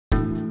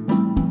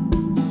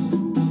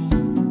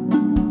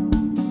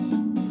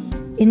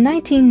In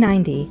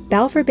 1990,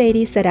 Balfour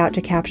Beatty set out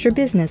to capture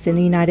business in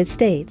the United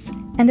States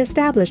and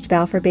established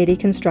Balfour Beatty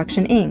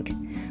Construction, Inc.,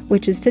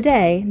 which is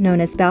today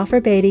known as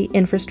Balfour Beatty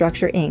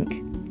Infrastructure, Inc.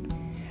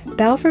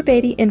 Balfour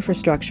Beatty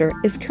Infrastructure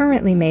is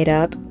currently made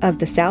up of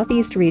the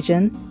Southeast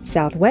Region,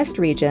 Southwest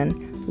Region,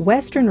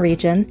 Western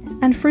Region,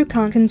 and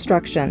Frucon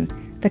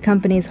Construction, the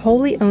company's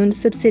wholly owned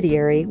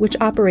subsidiary which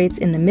operates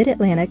in the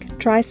Mid-Atlantic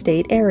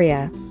tri-state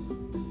area.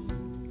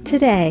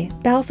 Today,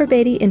 Balfour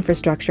Beatty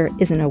Infrastructure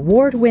is an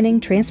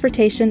award-winning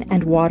transportation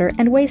and water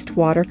and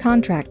wastewater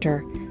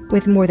contractor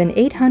with more than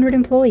 800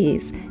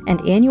 employees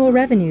and annual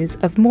revenues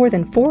of more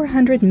than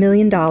 $400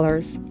 million.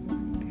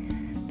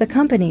 The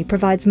company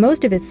provides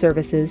most of its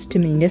services to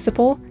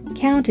municipal,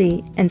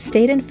 county, and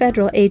state and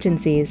federal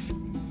agencies.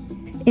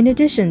 In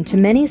addition to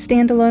many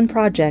standalone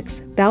projects,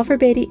 Balfour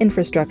Beatty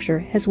Infrastructure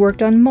has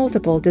worked on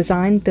multiple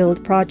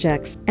design-build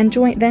projects and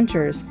joint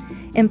ventures,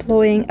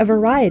 employing a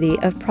variety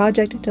of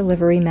project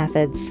delivery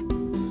methods.